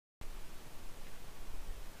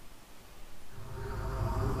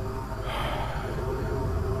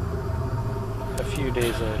few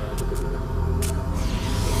days later.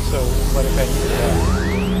 So, what if I use that?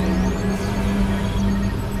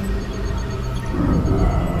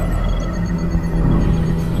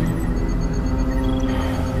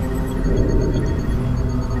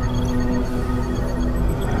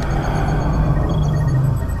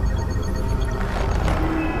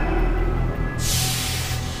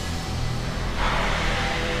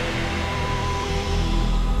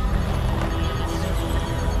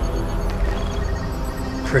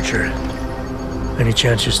 Richard, any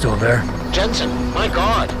chance you're still there? Jensen, my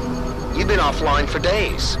God. You've been offline for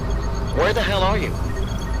days. Where the hell are you?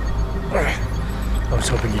 I was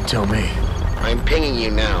hoping you'd tell me. I'm pinging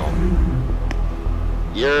you now.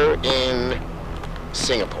 You're in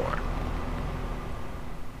Singapore.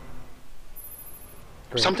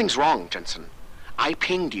 Great. Something's wrong, Jensen. I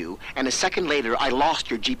pinged you, and a second later I lost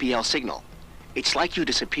your GPL signal. It's like you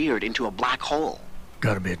disappeared into a black hole.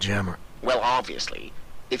 Gotta be a jammer. Well, obviously.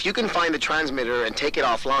 If you can find the transmitter and take it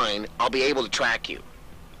offline, I'll be able to track you.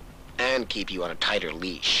 And keep you on a tighter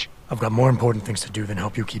leash. I've got more important things to do than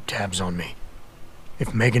help you keep tabs on me.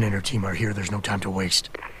 If Megan and her team are here, there's no time to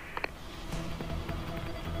waste.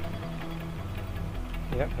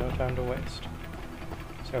 Yep, no time to waste.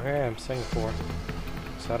 So here I am, Singapore.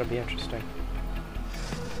 This ought to be interesting.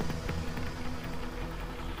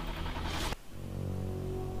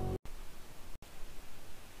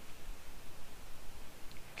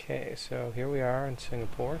 Okay, so here we are in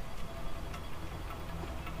Singapore.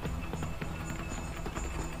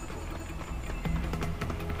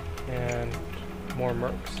 And more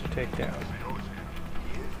mercs to take down.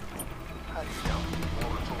 I'm sure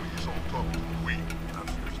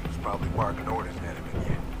she was probably barking orders at him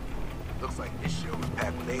again. Looks like this show is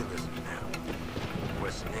packed with A-listers now. The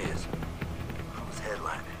question is, who's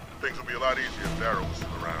headlining? Things will be a lot easier if Darrow was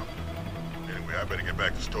still around. Anyway, I better get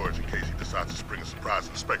back to storage in case he decides to spring a surprise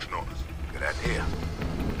inspection on us. Good idea.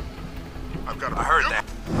 I've got a... I heard that.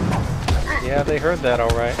 Yeah, they heard that all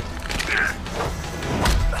right.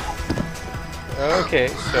 Okay,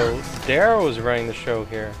 so Darrow is running the show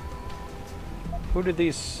here. Who did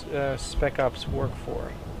these spec ops work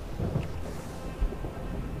for?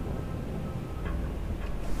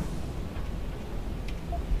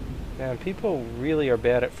 Man, people really are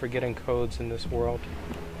bad at forgetting codes in this world.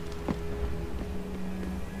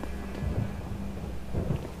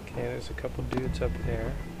 Okay, there's a couple dudes up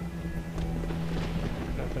there.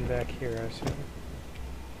 Nothing back here, I assume.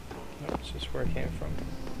 No, it's just where I came from.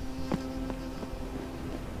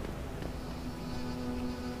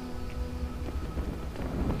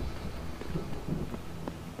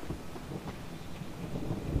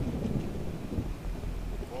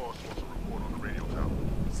 Boss wants a report on the radio tower.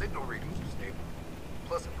 Signal readings are stable.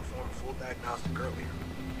 Plus, it performed a full diagnostic earlier.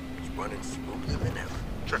 It's running smoother than ever.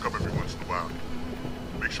 Check up every once in a while.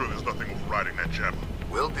 Make sure there's nothing overriding that jammer.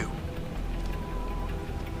 Will do.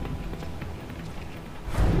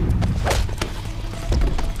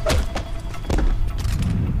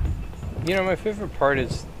 You know, my favorite part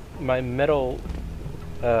is my metal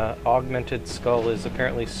augmented skull is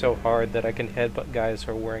apparently so hard that I can headbutt guys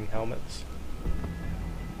who are wearing helmets.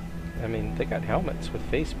 I mean, they got helmets with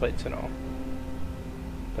faceplates and all.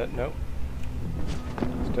 But nope.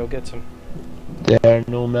 Still gets them. They're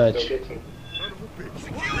no match.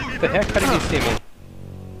 What the heck? How did he see me?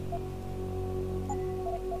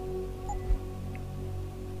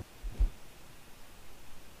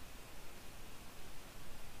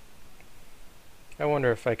 I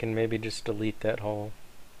wonder if I can maybe just delete that whole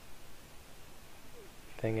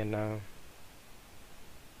thing and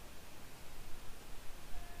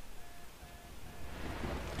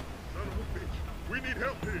We need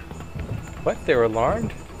help here. What? They're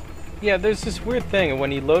alarmed? Yeah, there's this weird thing.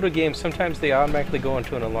 When you load a game, sometimes they automatically go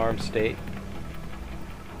into an alarm state.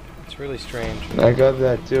 It's really strange. I got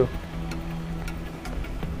that too.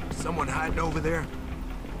 Someone hiding over there?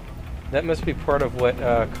 That must be part of what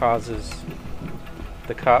causes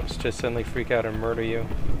the cops to suddenly freak out and murder you.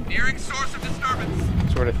 Nearing source of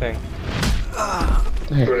disturbance. Sort of thing.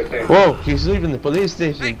 Whoa, he's leaving the police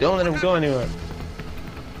station. Hey, Don't let him go anywhere.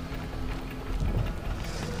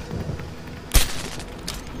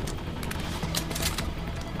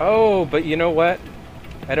 Oh, but you know what?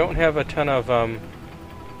 I don't have a ton of, Oh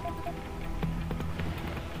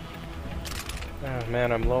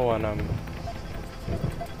man, I'm low on, I'm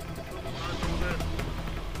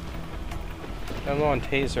low on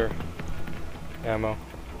taser ammo.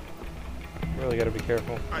 Really gotta be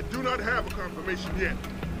careful. I do not have a confirmation yet.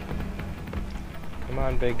 Come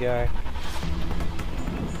on, big guy.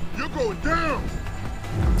 You're going down!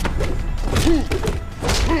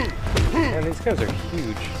 Man, these guys are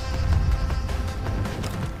huge.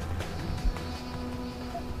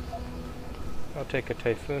 take a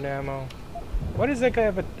Typhoon ammo. Why does that guy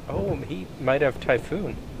have a... Oh, he might have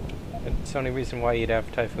Typhoon. That's the only reason why he'd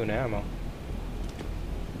have Typhoon ammo.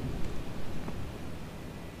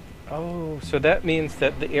 Oh, so that means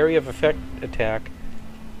that the area of effect attack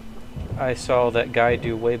I saw that guy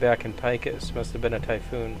do way back in Picus must have been a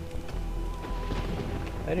Typhoon.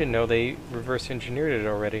 I didn't know they reverse engineered it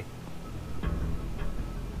already.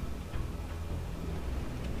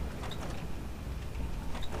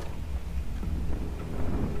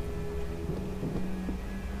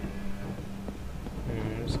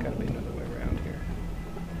 There's gotta be another way around here.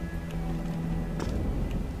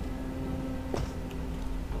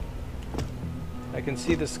 I can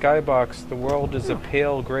see the skybox. The world is a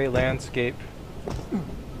pale gray landscape.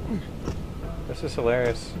 This is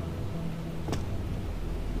hilarious.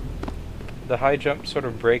 The high jump sort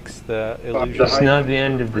of breaks the illusion. It's not the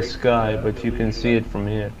end of the sky, but you can see it from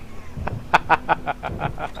here.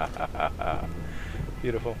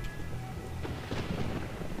 Beautiful.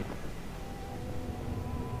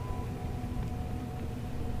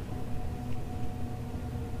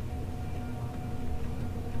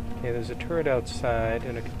 Okay, there's a turret outside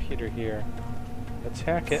and a computer here. Let's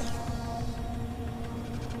hack it.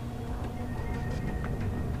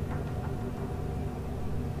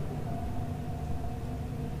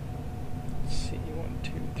 Let's see, 1,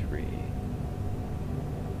 2, 3.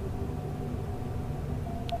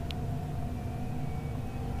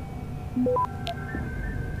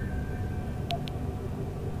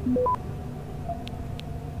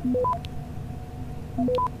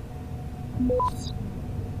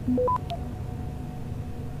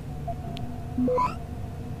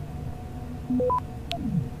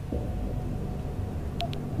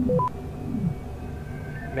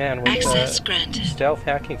 Man, with stealth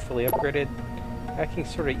hacking fully upgraded,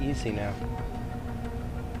 hacking's sort of easy now.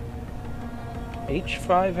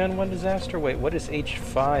 H5N1 disaster? Wait, what is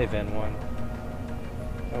H5N1?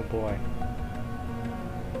 Oh boy.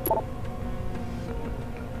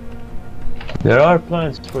 There are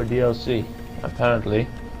plans for DLC, apparently.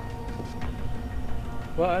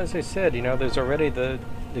 Well, as I said, you know, there's already the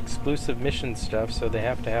exclusive mission stuff, so they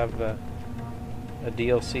have to have a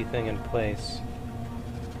DLC thing in place.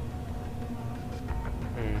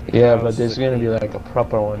 Yeah, but there's gonna be like a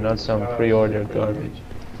proper one, not some pre-order garbage.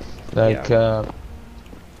 Like, well,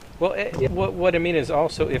 what I mean is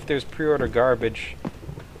also, if there's pre-order garbage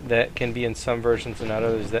that can be in some versions and not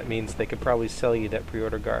others, that means they could probably sell you that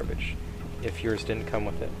pre-order garbage if yours didn't come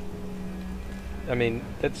with it. I mean,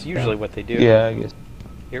 that's usually what they do. yeah, I guess.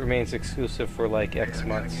 It remains exclusive for like X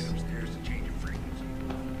months.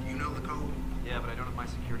 You know the code? Yeah, but I don't have my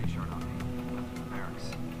security chart on me. Left in the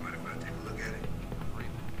barracks. Mind if I take a look at it?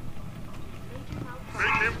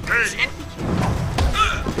 Make him pay!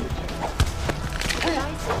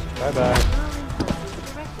 Bye-bye.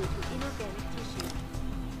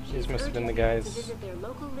 These must have been the guys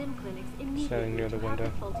standing near the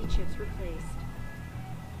window.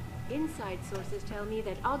 Inside sources tell me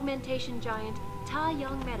that augmentation giant Tai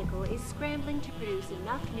Young Medical is scrambling to produce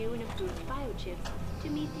enough new and improved biochips to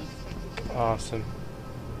meet the expected. Awesome.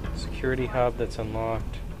 Security hub that's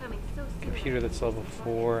unlocked. Computer that's level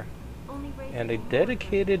 4. And a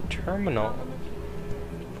dedicated terminal.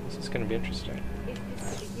 This is going to be interesting.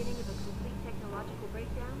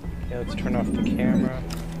 Okay, let's turn off the camera.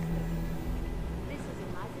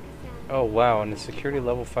 Oh wow, and a security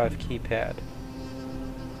level 5 keypad.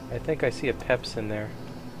 I think I see a PEPS in there.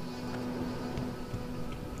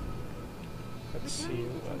 Let's see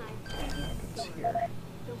what happens here.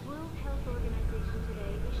 The World Health Organization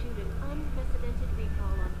today issued an unprecedented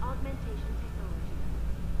recall on augmentation technology.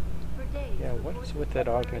 For days, Yeah, what is with that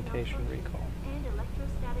augmentation recall? and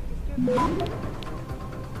electrostatic disturbances.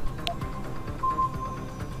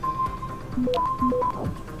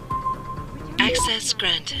 Access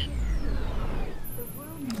granted.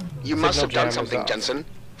 You must have Signal done jam is something, off. Jensen.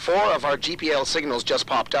 4 of our GPL signals just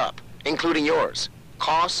popped up, including yours.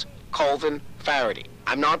 Koss, Colvin, Faraday.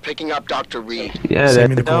 I'm not picking up Dr. Reed. Yeah, Send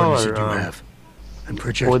me that's the coordinates that you our, have. And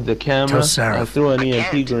Pritchard, with the camera, tell Sarah. I threw an I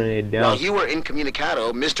EMP can't. grenade While down. you were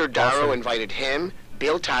incommunicado, Mr. Darrow Awesome. invited him,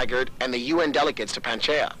 Bill Taggart, and the UN delegates to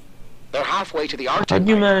Panchea. They're halfway to the Arctic. How'd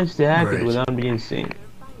you by now. manage to hack Great. it without being seen?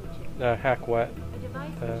 Hack what?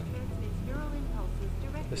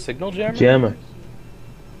 The signal jammer? Jammer.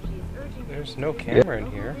 There's no camera in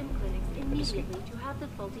here. Immediately to have the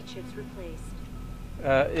faulty chips replaced.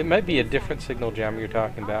 It might be a different signal jammer you're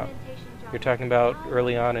talking about. You're talking about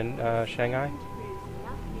early on in Shanghai?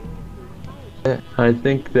 I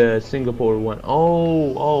think the Singapore one.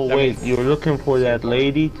 Oh, That wait, means- you're looking for that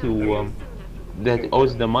lady to, that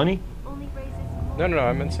owes the money? No,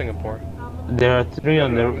 I'm in Singapore. There are 3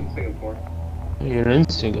 on the. You're in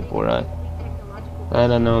Singapore, right? I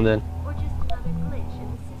don't know then. Or just another glitch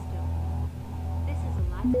in the system. This is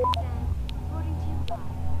Eliza Cassan, reporting to you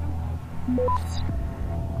live from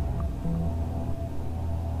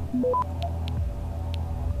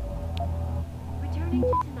Returning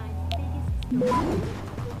to tonight's biggest story,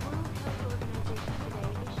 the World Health Organization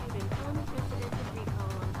today issued an unprecedented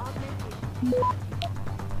recall on augmentation technology.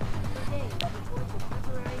 Today, reports of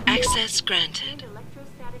temporary Access granted. and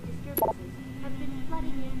electrostatic disturbances have been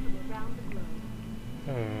flooding in from around the globe.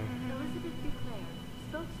 Elizabeth Duclair,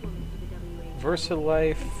 spokeswoman for the WHO,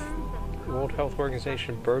 VersaLife, confirms that the World cause Health of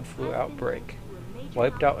Organization the bird has flu been outbreak. linked to a major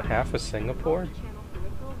Wiped out malfunction half of in the Singapore? multi-channel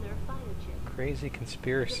peripheral nerve biochip. Crazy A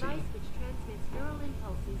conspiracy. device which transmits neural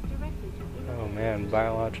impulses directly to Oh inner man,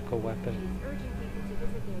 biological She weapon. is urging people to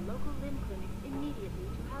visit their local limb clinics immediately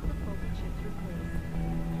to have the faulty chips replaced.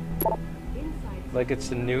 Inside Like it's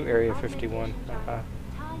the new Area 51. augmentation Haha. giant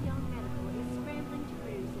Tai Young Medical is scrambling to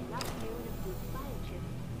produce enough new and improved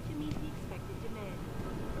biochips to meet the expected demand.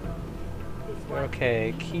 This one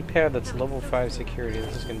Okay, keypad that's level 5 security.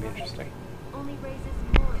 This is going to be interesting. only raises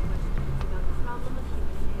more questions about the problem of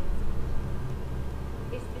human enhancement.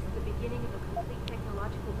 Is this the beginning of a complete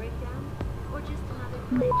technological breakdown, or just another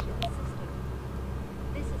glitch in the system?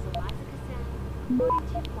 This is Eliza Cassan, reporting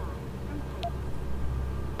to you live from Pipes.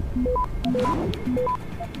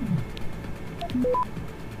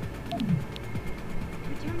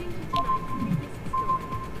 Returning to tonight's biggest story,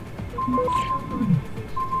 the World Health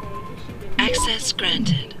Organization today issued an Access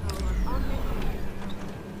granted. recall on augmentation technology.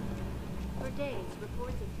 For days,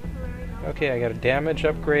 reports of temporary Okay, I got a damage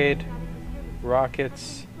upgrade,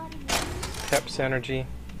 rockets, PEPS energy.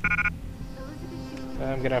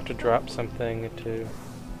 I'm gonna have to drop something to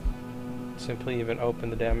simply even open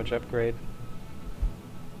the damage upgrade.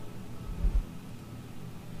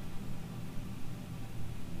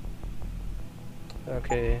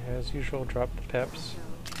 Okay, as usual, drop the PEPs,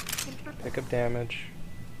 pick up damage.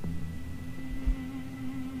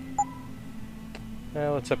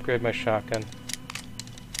 Now let's upgrade my shotgun.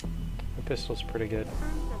 My pistol's pretty good.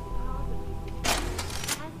 confirms that the cause of these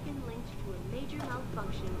disturbances has been linked to a major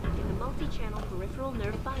malfunction in the multi-channel peripheral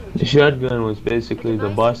nerve The biochip. shotgun was basically A the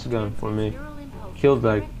device boss which gun for me. transmits neural impulses Killed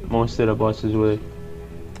like directly to most of the bosses with it.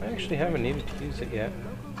 I actually haven't needed to use it yet.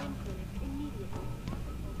 local limb clinics immediately.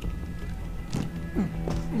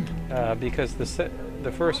 Because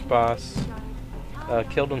the first boss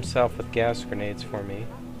killed himself with gas grenades for me.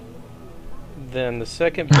 Then the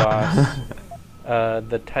second boss,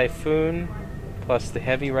 the Typhoon, plus the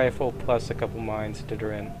heavy rifle, plus a couple mines did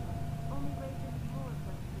her in. Only raises more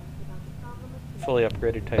questions about the problem of Fully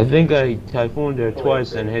upgraded I Typhoon. think I typhooned her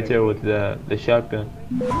twice and hit her with the shotgun.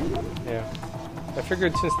 Yeah. I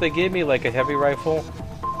figured since they gave me like a heavy rifle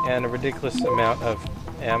and a ridiculous amount of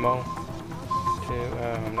ammo to,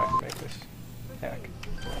 I'm not gonna make this hack,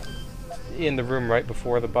 in the room right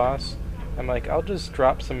before the boss, I'm like, I'll just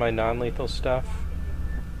drop some of my non-lethal stuff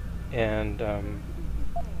and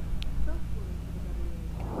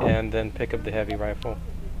then pick up the heavy rifle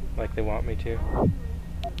like they want me to.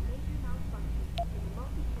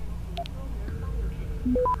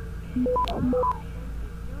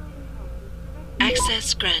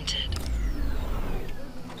 Access granted.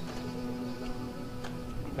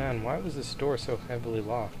 Man, why was this door so heavily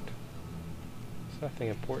locked? There's nothing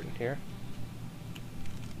important here.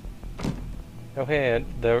 Oh hey,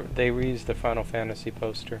 they reused the Final Fantasy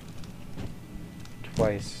poster.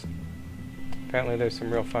 Twice. Apparently there's some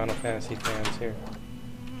real Final Fantasy fans here.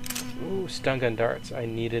 Ooh, stun gun darts. I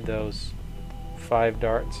needed those. 5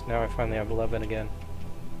 darts. Now I finally have 11 again.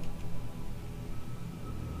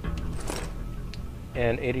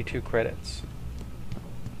 And 82 credits.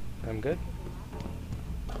 I'm good.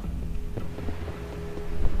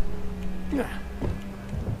 Okay,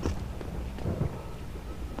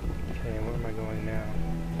 where am I going now?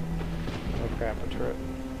 Oh crap, a turret.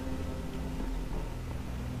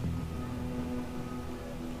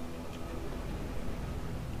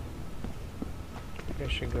 I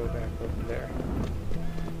should go back over there.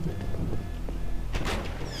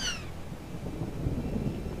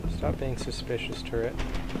 Stop being suspicious, turret.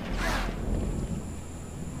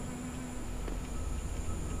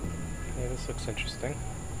 Okay, this looks interesting.